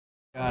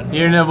God.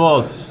 Here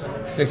Nibbles.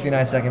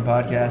 69-second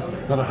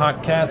podcast. Another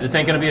hot cast. This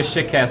ain't gonna be a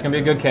shit cast. It's gonna be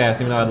a good cast,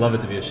 even though I'd love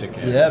it to be a shit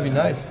cast. Yeah, that'd be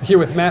nice. Here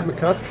with Matt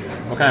McCusker.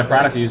 What kind of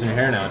product do you use in your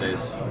hair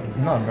nowadays?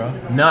 None, bro.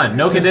 None.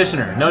 No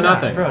conditioner. No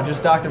nothing. Bro,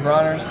 just Dr.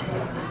 Bronner's,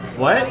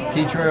 What?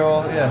 tea tree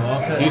oil, yeah.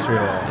 That's it. Tea tree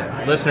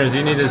oil. Listeners,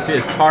 you need to see.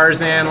 It's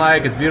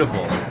Tarzan-like. It's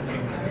beautiful.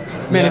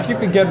 Man, Yeah. if you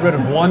could get rid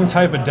of one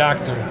type of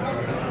doctor,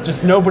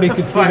 just nobody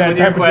could see Fuck that with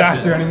your type of doctor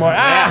questions. anymore.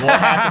 Yeah, what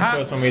happens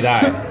to us when we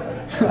die?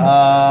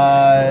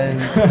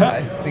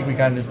 I think we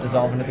kind of just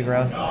dissolve into the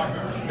ground.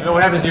 You know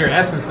what happens to your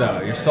essence,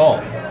 though? Your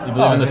soul. You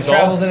believe in the it soul?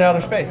 travels into outer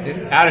space,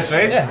 dude. Outer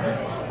space?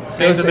 Yeah.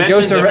 Same It dimension,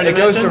 goes to different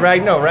dimension?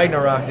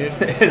 Ragnarok, dude.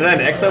 Is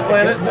that an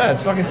exoplanet? No,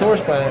 it's fucking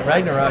Thor's planet,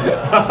 Ragnarok.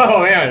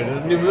 Oh, yeah.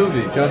 It's a new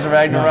movie. Goes to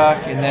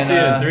Ragnarok, and then. See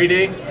it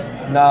in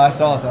 3D? No, I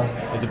saw it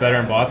though. Is it better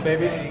in Boss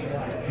Baby?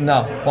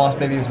 No, Boss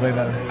Baby was way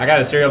better. I got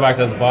a cereal box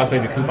that has a Boss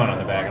Baby coupon on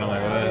the back, and I'm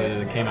like,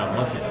 well, it came out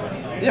months ago.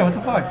 Yeah, what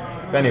the fuck?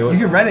 Benny, You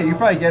could rent it. You could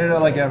probably get it at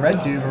like a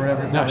Red Tube or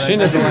whatever. No, Not she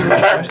Red- doesn't.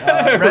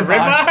 Red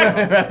Box.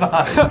 Red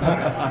Box.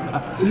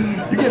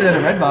 You get it at a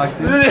Red Box,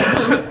 dude.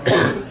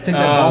 Take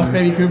that Boss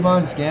Baby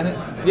coupon, scan it.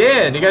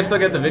 Yeah, do you guys still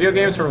get the video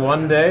games for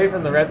one day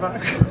from the Redbox?